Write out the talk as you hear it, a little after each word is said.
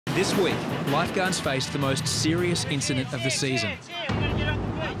This week, lifeguards faced the most serious incident of the season.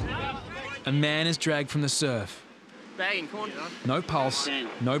 A man is dragged from the surf. No pulse,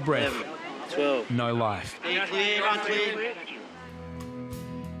 no breath, 12. no life. Clear, unclear.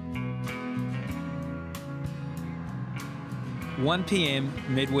 1 p.m.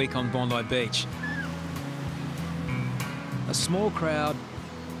 midweek on Bondi Beach. A small crowd,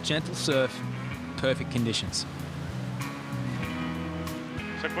 gentle surf, perfect conditions.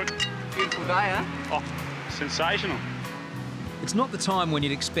 So good. Beautiful day, huh? Oh, sensational. It's not the time when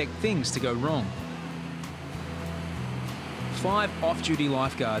you'd expect things to go wrong. 5 off-duty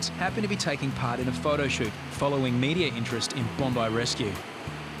lifeguards happen to be taking part in a photo shoot following media interest in Bondi Rescue.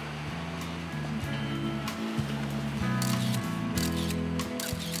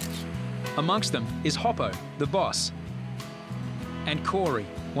 Amongst them is Hoppo, the boss, and Corey,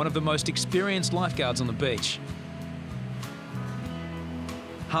 one of the most experienced lifeguards on the beach.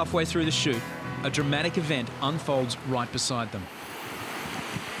 Halfway through the shoot, a dramatic event unfolds right beside them.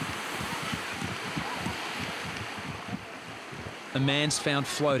 A man's found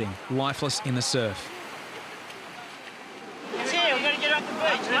floating, lifeless in the surf. It's here, we're going to get off the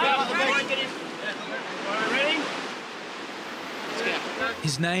beach. Ready?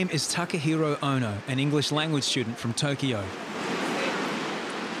 His name is Takahiro Ono, an English language student from Tokyo.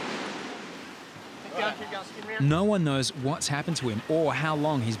 No one knows what's happened to him or how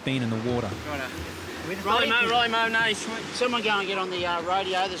long he's been in the water. Right, Mo, no. Someone go and get on the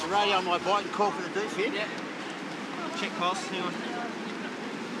radio. There's a radio on my bike and call for the doofy. Yeah. Check pulse, hang on.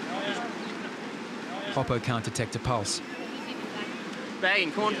 Hoppo can't detect a pulse.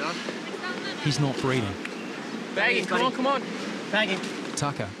 Bagging, come on. He's not breathing. Bagging, come on. Bagging.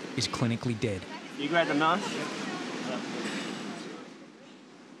 Taka is clinically dead. You grab the nose.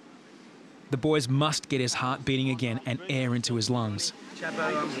 The boys must get his heart beating again and air into his lungs.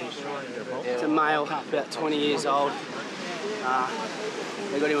 It's a male, about 20 years old.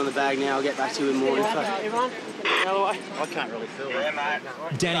 They got him on the bag now. I'll get back to you in more info. I can't really feel it.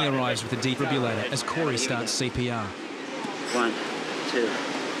 Danny arrives with a defibrillator as Corey starts CPR. 1, 2,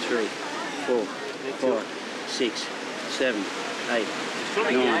 3, 4, 5, 6, 7, 8,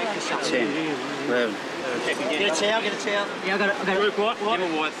 9, 10, 11. Get a towel. Yeah, I got it. Luke, what?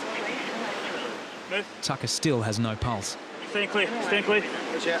 Give a wipe. Taka still has no pulse. Stand clear. Watch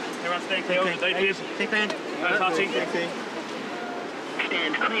out. Everyone stand clear. Thieves. Thick man. No touching. Stand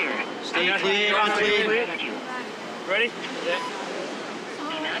clear. Stay clear, unclear. Ready? Do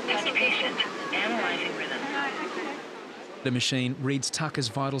not touch patient. Analyzing rhythm. The machine reads Taka's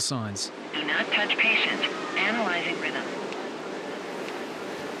vital signs. Do not touch patient. Analyzing rhythm.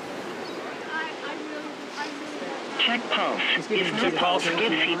 Check pulse. If no pulse,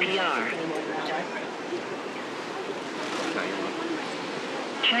 give CPR.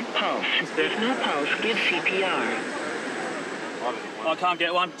 Check pulse. If no pulse, give CPR. I can't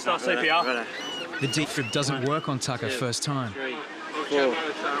get one. Start CPR. The defib doesn't work on Taka first time. 3, 4,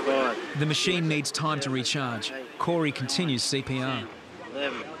 5, The machine needs time to recharge. Corey continues CPR.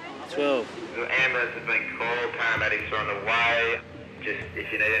 11, 12. The ambulance has been called, paramedics are on the way. Just,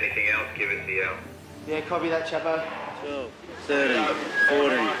 if you need anything else, give us the yell. Yeah, copy that, Chapo. 12, 13,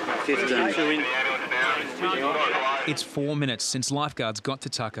 14, 15. It's 4 minutes since lifeguards got to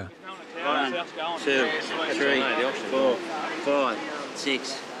Taka. 1, 2, 3, 4, 5,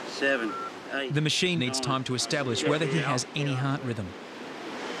 6, 7, 8. The machine needs time to establish whether he has any heart rhythm.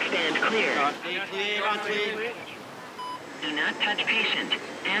 Stand clear. Clear, unclear. Do not touch patient.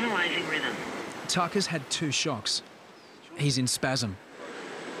 Analyzing rhythm. Taka's had 2 shocks. He's in spasm.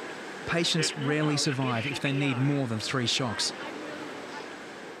 Patients rarely survive if they need more than 3 shocks.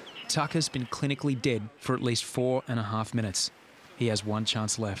 Taka's been clinically dead for at least 4.5 minutes. He has 1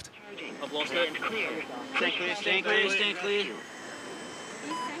 chance left. I've lost it. Stand clear. Stand clear.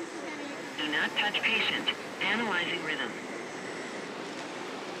 Do not touch patient. Analyzing rhythm.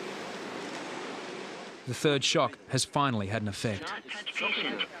 The 3rd shock has finally had an Do effect. not touch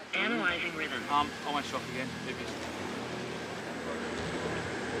patient. Analyzing rhythm. I won't shock again.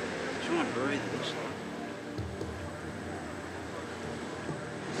 Trying to breathe.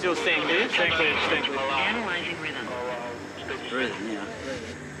 Still stand clear. Stand clear. Analyzing rhythm. Breathing now.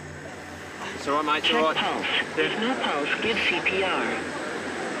 It's all right, mate. It's Check all right. pulse. If no pulse, give CPR.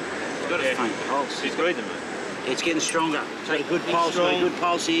 He's got a faint pulse. He's breathing, mate. It's getting stronger. Take a good pulse. Got a good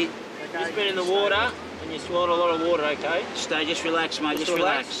pulse here. Just been in the water and you swallowed a lot of water, okay? Stay, just relax, mate. Just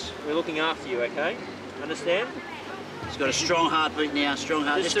relax. We're looking after you, okay? Understand? He's got a strong heartbeat now. Strong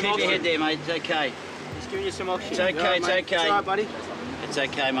heart. Just keep your head there, mate. It's okay. Just giving you some oxygen. It's okay. It's okay. It's all right, buddy. It's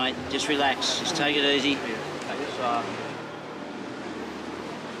okay, mate. Just relax. Just take it easy.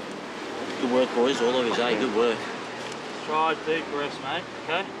 Good work, boys, all of you, eh? Good work. Try deep breaths, mate,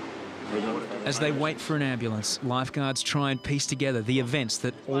 okay? As they wait for an ambulance, lifeguards try and piece together the events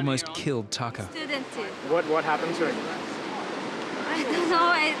that almost killed Taka. What happened to him? I don't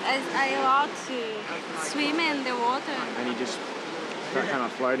know. I allowed to swim in the water. And he just got kind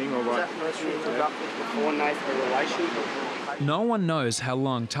of floating or what? No one knows how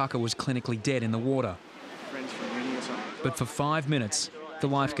long Taka was clinically dead in the water. Friends from uni or something. But for 5 minutes, the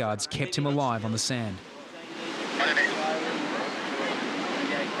lifeguards kept him alive on the sand.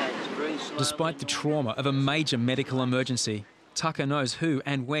 Despite the trauma of a major medical emergency, Taka knows who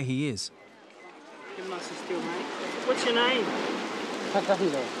and where he is. What's your name?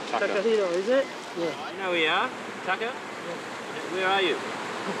 Takahiro. Takahiro, is it? Yeah. You know where you are? Taka? Yeah. Where are you?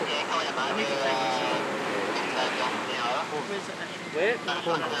 Where?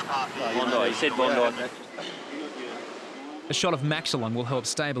 Bondi. He said Bondi. A shot of Maxi will help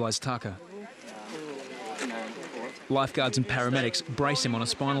stabilise Taka. Lifeguards and paramedics brace him on a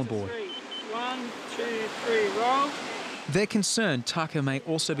spinal board. 1, 2, 3, roll. They're concerned Taka may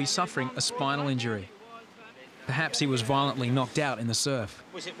also be suffering a spinal injury. Perhaps he was violently knocked out in the surf.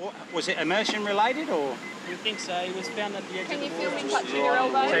 Was it immersion related or? We think so. He was found at the edge of the water. Can you feel me touching your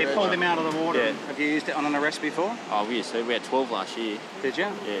elbow? So you pulled him out of the water? Yeah. Have you used it on an arrest before? Oh, we used to. We had 12 last year. Did you?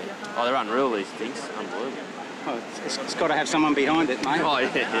 Yeah. Oh, they're unreal, these things. Unbelievable. Oh, it's got to have someone behind it, mate. Oh,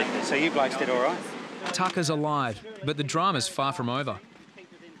 yeah. So you blokes did all right? Taka's alive, but the drama's far from over.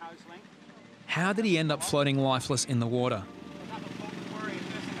 How did he end up floating lifeless in the water?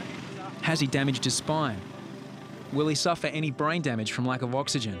 Has he damaged his spine? Will he suffer any brain damage from lack of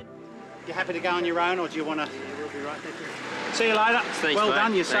oxygen? You happy to go on your own, or do you want to? See you later. Thanks, well mate.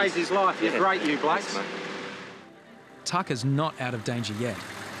 done. You Thanks. saved his life. You're great, you blokes. Thanks, Taka's not out of danger yet.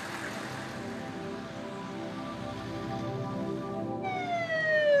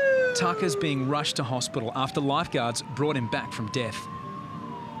 Taka's being rushed to hospital after lifeguards brought him back from death.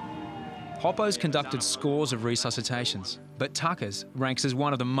 Hoppo's conducted scores of resuscitations, but Taka's ranks as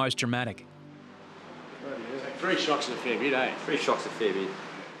one of the most dramatic. 3 shocks and a fair bit, eh? 3 shocks a fair bit.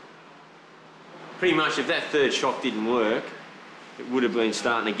 Pretty much, if that third shock didn't work, it would have been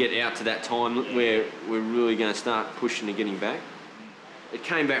starting to get out to that time where we're really going to start pushing and getting back. It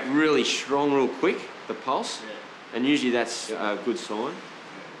came back really strong, real quick, the pulse, and usually that's a good sign.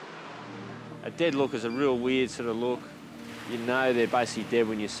 A dead look is a real weird sort of look. You know they're basically dead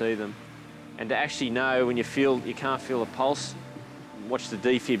when you see them. And to actually know when you can't feel a pulse, watch the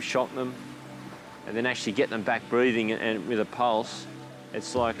defib shock them, and then actually get them back breathing and with a pulse,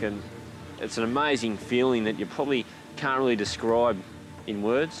 it's like it's an amazing feeling that you probably can't really describe in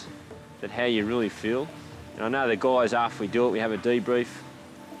words, that how you really feel. And I know the guys, after we do it, we have a debrief,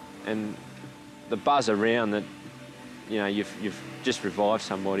 and the buzz around that, you know, you've just revived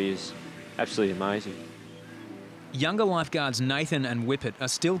somebody is absolutely amazing. Younger lifeguards Nathan and Whippet are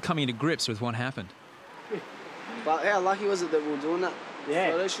still coming to grips with what happened. But how lucky was it that we were doing that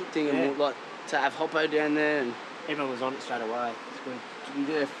photo shoot thing and like to have Hoppo down there and Everyone was on it straight away. It's good.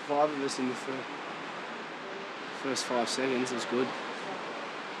 yeah, 5 of us in the first 5 seconds. It was good.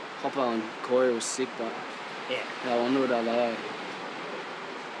 Hoppo and Corey was sick, but how onto it are they? It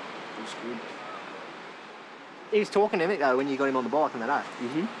was good. He was talking to him though when you got him on the bike and that, eh?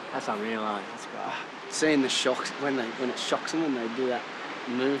 Mm-hmm. That's unreal, eh? That's great. Seeing the shocks when it shocks them and they do that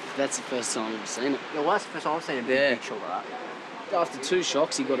move, that's the first time I've seen it. Yeah, well, that's the first time I've seen a big shock like that. After 2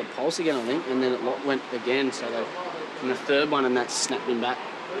 shocks, he got a pulse again, I think, and then it went again. So in the third one, and that snapped him back.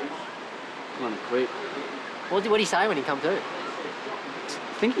 Kind of quick. What did he say when he come to? I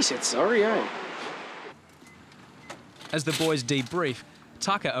think he said sorry, eh? As the boys debrief,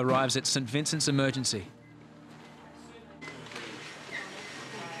 Taka arrives at St Vincent's Emergency.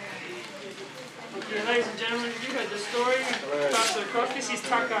 Yeah, ladies and gentlemen, you heard the story. Pass it across. This is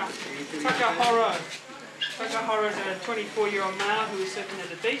Taka Horror. Taka Horror is a 24-year-old male who was surfing at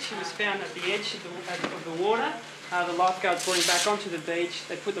the beach. He was found at the edge of the water. The lifeguards brought him back onto the beach.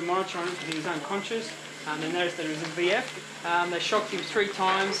 They put the monitor on him because he was unconscious. They noticed that it was a VF. They shocked him 3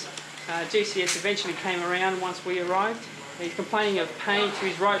 times. GCS eventually came around once we arrived. He's complaining of pain to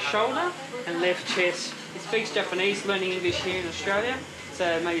his right shoulder and left chest. He speaks Japanese, learning English here in Australia.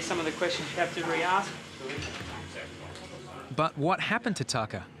 So maybe some of the questions you have to re-ask. But what happened to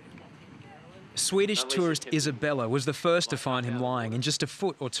Taka? Swedish tourist Isabella was the first to find him lying in just a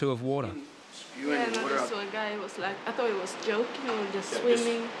foot or 2 of water. Yeah, and I saw a guy was like, I thought he was joking or just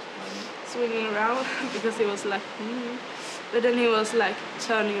swimming around because he was like, But then he was like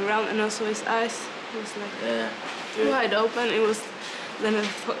turning around and also his eyes was like wide open. It was, then I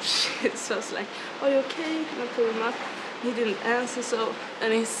thought, shit, so I was like, are you okay? And I pulled him up. he didn't answer, so,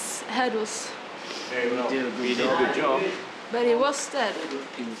 and his head was... Very well. He did a good job. But he was dead.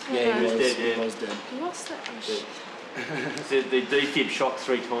 He was dead. He was dead. Oh, shit. So the defib shot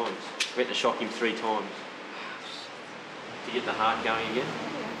 3 times. We had to shock him 3 times to get the heart going again.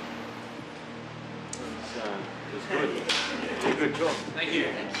 So it was good. You did a good job. Thank you.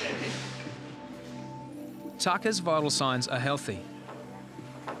 Taka's vital signs are healthy.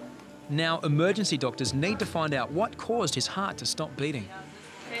 Now, emergency doctors need to find out what caused his heart to stop beating.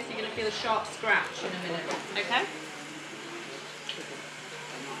 Okay, so you're going to feel a sharp scratch in a minute, okay?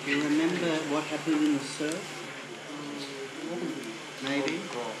 Do you remember what happened in the surf? Maybe?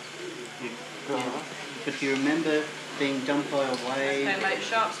 Yeah. But do you remember being dumped by a wave? Okay, mate,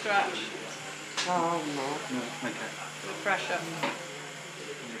 sharp scratch. Oh, no. No, okay. With pressure.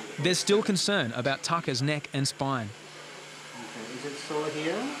 There's still concern about Taka's neck and spine. Okay. Is it sore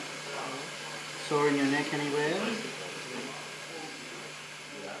here? Sore in your neck anywhere?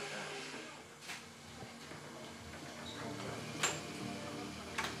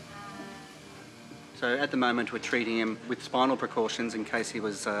 So at the moment we're treating him with spinal precautions in case he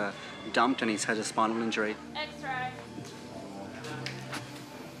was dumped and he's had a spinal injury. X-ray.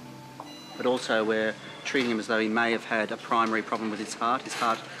 But also we're treating him as though he may have had a primary problem with his heart. His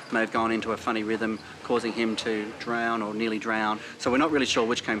heart may have gone into a funny rhythm, causing him to drown or nearly drown. So we're not really sure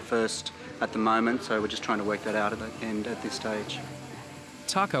which came first at the moment, so we're just trying to work that out at the end at this stage.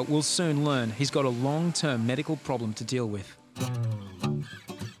 Taka will soon learn he's got a long-term medical problem to deal with.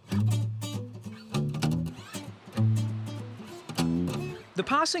 The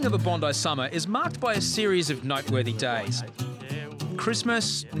passing of a Bondi summer is marked by a series of noteworthy days.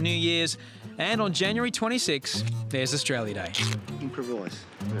 Christmas, New Year's, and on January 26, there's Australia Day. Improvise.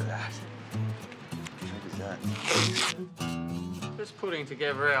 Look at that. Just putting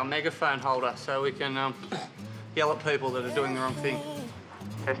together our megaphone holder so we can yell at people that are doing the wrong thing.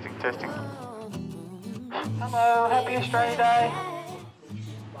 Testing, testing. Hello, happy Australia Day.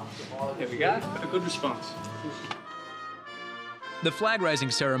 There we go, a good response. The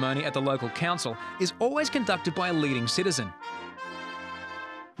flag-raising ceremony at the local council is always conducted by a leading citizen.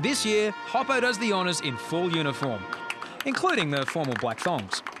 This year, Hoppo does the honours in full uniform, including the formal black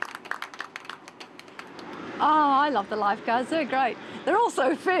thongs. Oh, I love the lifeguards, they're great. They're all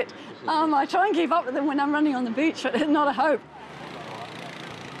so fit. I try and keep up with them when I'm running on the beach, but it's not a hope.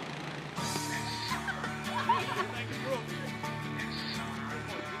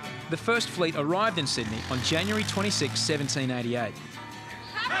 The first fleet arrived in Sydney on January 26, 1788.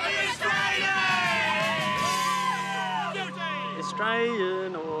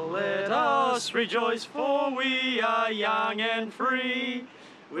 Australian, oh let us rejoice, for we are young and free.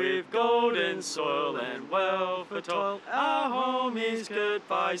 With golden soil and wealth for toil, our home is good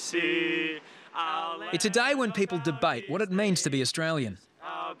by sea. It's a day when people debate what it means to be Australian.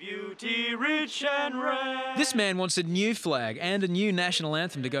 Our beauty rich and rare. This man wants a new flag and a new national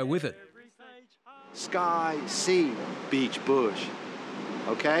anthem to go with it. Sky, sea, beach, bush.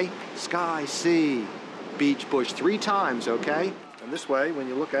 Okay? Sky, sea, beach, bush. 3 times, okay? And this way, when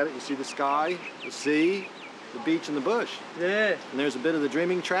you look at it, you see the sky, the sea, the beach, and the bush. Yeah. And there's a bit of the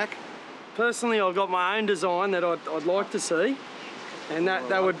dreaming track. Personally, I've got my own design that I'd like to see, and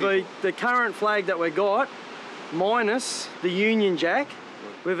that would be the current flag that we got, minus the Union Jack,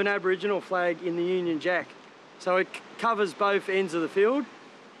 with an Aboriginal flag in the Union Jack. So it covers both ends of the field.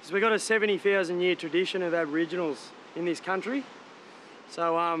 So we've got a 70,000-year tradition of Aboriginals in this country.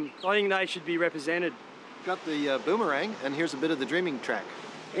 So I think they should be represented. Got the boomerang, and here's a bit of the dreaming track.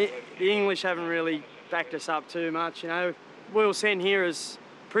 The English haven't really backed us up too much, you know. We were sent here as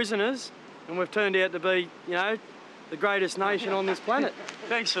prisoners, and we've turned out to be, you know, the greatest nation on this planet.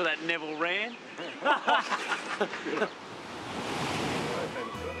 Thanks for that, Neville Rand.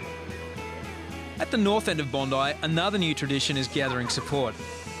 At the north end of Bondi, another new tradition is gathering support.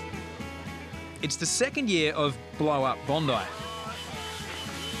 It's the second year of Blow Up Bondi.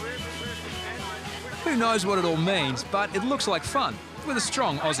 Who knows what it all means, but it looks like fun, with a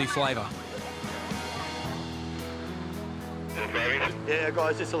strong Aussie flavour. Yeah,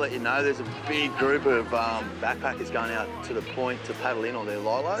 guys, just to let you know, there's a big group of backpackers going out to the point to paddle in on their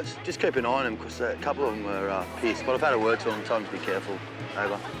lilos. Just keep an eye on them, because a couple of them are pissed. But I've had a word to them, told them to be careful.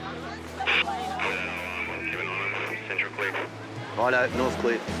 Over. Central clear. Righto, north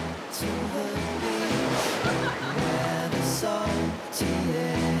clear.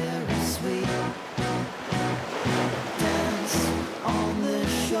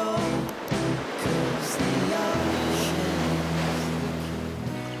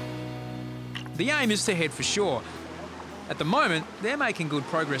 The aim is to head for shore. At the moment, they're making good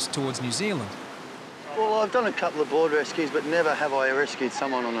progress towards New Zealand. Well, I've done a couple of board rescues, but never have I rescued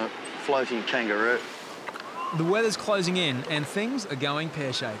someone on a floating kangaroo. The weather's closing in and things are going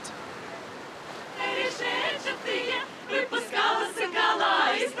pear-shaped.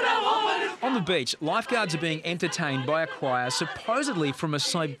 On the beach, lifeguards are being entertained by a choir supposedly from a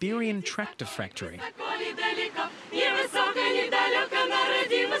Siberian tractor factory.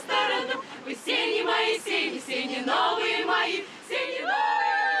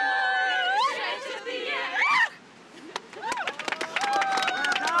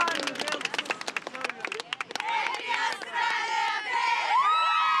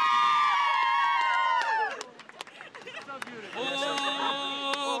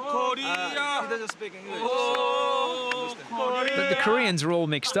 But the Koreans are all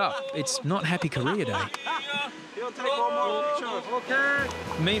mixed up. It's not Happy Korea Day.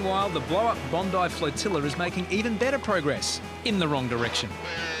 Meanwhile, the blow-up Bondi flotilla is making even better progress in the wrong direction.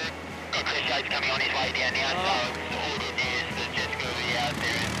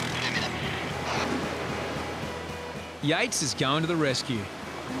 Yates is going to the rescue.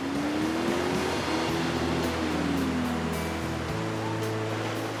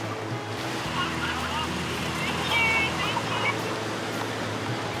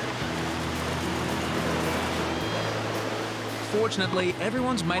 Fortunately,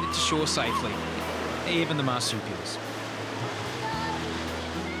 everyone's made it to shore safely, even the marsupials.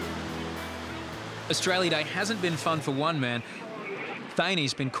 Australia Day hasn't been fun for one man.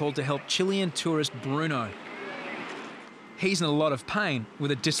 Thainy's been called to help Chilean tourist Bruno. He's in a lot of pain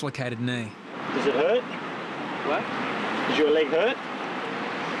with a dislocated knee. Does it hurt? What? Does your leg hurt?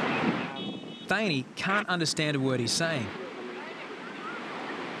 Thainy can't understand a word he's saying.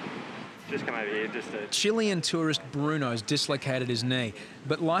 Just come over here, Chilean tourist Bruno's dislocated his knee,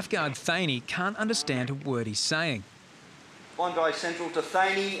 but lifeguard Thainy can't understand a word he's saying. Bondi Central to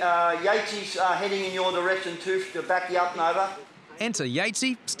Thainy. Yatesy heading in your direction too, to back you up and over. Enter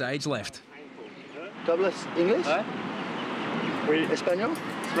Yatesy, stage left. Douglas, English? ¿Eh? Oui. Español?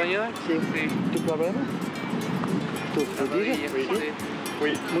 Español? Sí. Sí. ¿Tu problema? ¿Tu rodilla? Sí.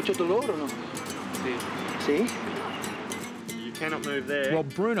 Oui. ¿Mucho dolor o no? Sí. Sí? You cannot move there. While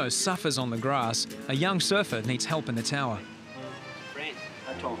Bruno suffers on the grass, a young surfer needs help in the tower.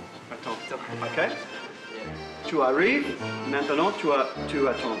 Attends. OK? Tu arrives, maintenant tu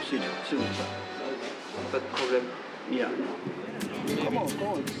attends. C'est ça. Pas de problème. Yeah. ¿Cómo?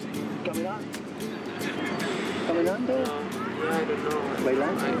 Caminando? I don't know.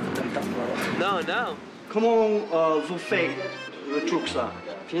 Bailando? Cantando? No. Comment vous faites le truc ça?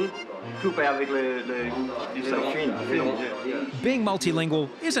 Fin? Couper avec les Being multilingual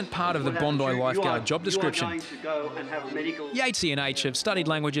isn't part of the Bondi lifeguard job description. Yatesy and H have studied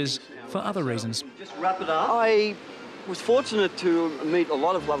languages for other reasons. Just wrap it up. I was fortunate to meet a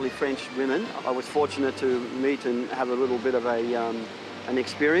lot of lovely French women. I was fortunate to meet and have a little bit of an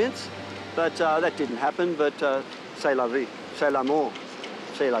experience, but that didn't happen. But c'est la vie, c'est l'amour,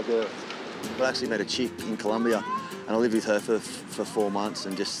 c'est la guerre. I actually met a chick in Colombia, and I lived with her for 4 months,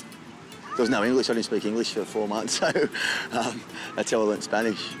 and just there was no English. I didn't speak English for 4 months, so that's how I learnt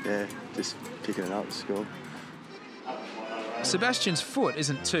Spanish. Yeah, just picking it up at school. Sebastian's foot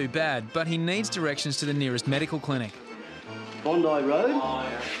isn't too bad, but he needs directions to the nearest medical clinic. Bondi Road,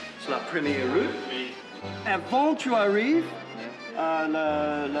 c'est la première rue. Avant tu arrives,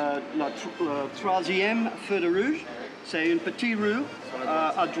 la troisième feu de rouge, c'est une petite rue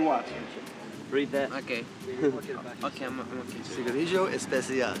à droite. Read that. Okay. Okay, I'm okay. Cigarrillo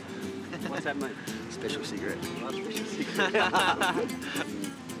especial. What's that, mate? Special cigarette.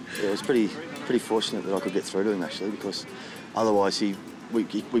 Yeah, it was pretty fortunate that I could get through to him actually, because otherwise we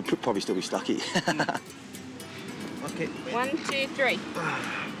could probably still be stuck here. Okay. 1, 2, 3.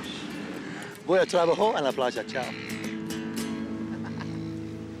 Voy a trabajo en la playa. Ciao.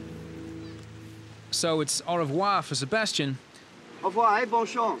 So it's au revoir for Sebastian. Au revoir, bonne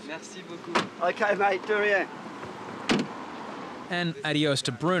chance. Merci beaucoup. OK, mate, de rien. And adios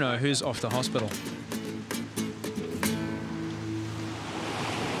to Bruno, who's off to hospital.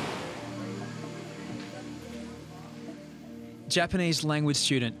 Japanese language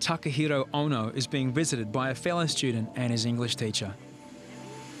student Takahiro Ono is being visited by a fellow student and his English teacher.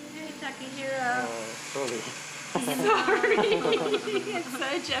 Hey, Takahiro. Sorry. Sorry. It's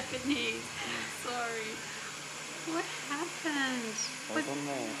so Japanese. Sorry. What happened? I don't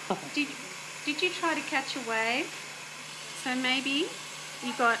know. Did you try to catch a wave? So maybe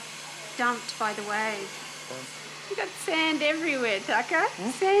you got dumped by the wave. You got sand everywhere, Taka.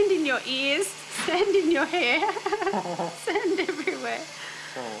 Sand in your ears, sand in your hair, sand everywhere.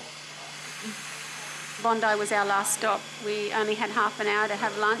 Bondi was our last stop. We only had half an hour to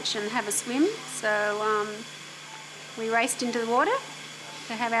have lunch and have a swim, so we raced into the water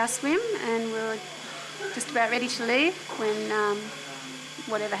to have our swim, and we were just about ready to leave when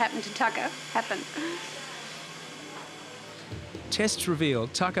whatever happened to Taka happened. Tests reveal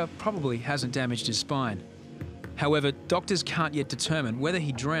Taka probably hasn't damaged his spine. However, doctors can't yet determine whether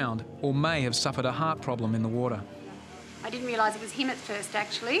he drowned or may have suffered a heart problem in the water. I didn't realise it was him at first,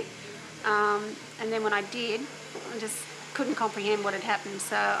 actually, and then when I did, I just couldn't comprehend what had happened,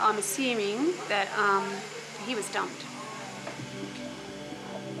 so I'm assuming that he was dumped.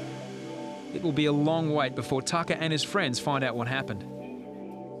 It will be a long wait before Taka and his friends find out what happened.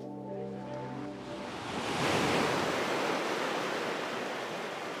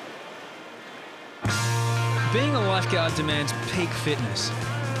 Being a lifeguard demands peak fitness.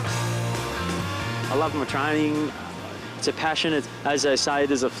 I love my training. It's a passion. It's, as they say,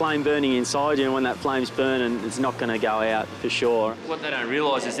 there's a flame burning inside you, and when that flame's burning, it's not going to go out for sure. What they don't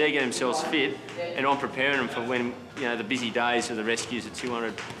realise is they're getting themselves fit, and I'm preparing them for when, you know, the busy days of the rescues, the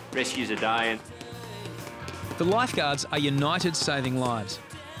 200 rescues a day. The lifeguards are united saving lives.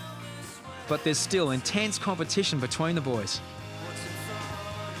 But there's still intense competition between the boys.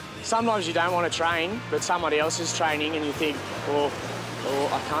 Sometimes you don't want to train, but somebody else is training and you think, oh,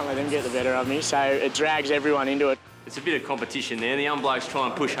 I can't let them get the better of me, so it drags everyone into it. It's a bit of competition there. The young blokes try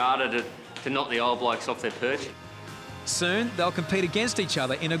and push harder to knock the old blokes off their perch. Soon, they'll compete against each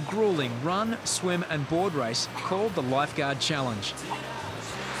other in a gruelling run, swim and board race called the Lifeguard Challenge.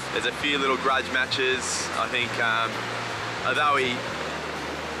 There's a few little grudge matches. I think, although he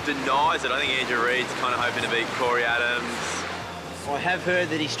denies it, I think Andrew Reid's kind of hoping to beat Corey Adams. I have heard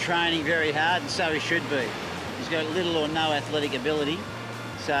that he's training very hard, and so he should be. He's got little or no athletic ability,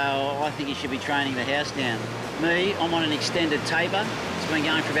 so I think he should be training the house down. Me, I'm on an extended taper. It's been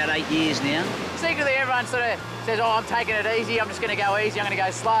going for about 8 years now. Secretly, everyone sort of says, oh, I'm taking it easy, I'm just going to go easy, I'm going to go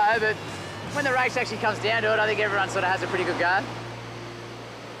slow, but when the race actually comes down to it, I think everyone sort of has a pretty good go.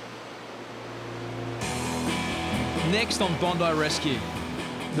 Next on Bondi Rescue,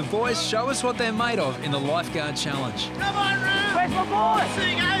 the boys show us what they're made of in the Lifeguard Challenge. Come on, Ru! Where's my boy?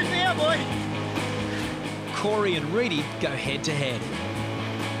 See you goes now, boy. Corey and Reidy go head to head.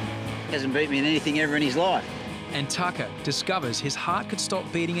 He hasn't beat me in anything ever in his life. And Taka discovers his heart could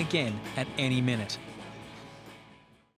stop beating again at any minute.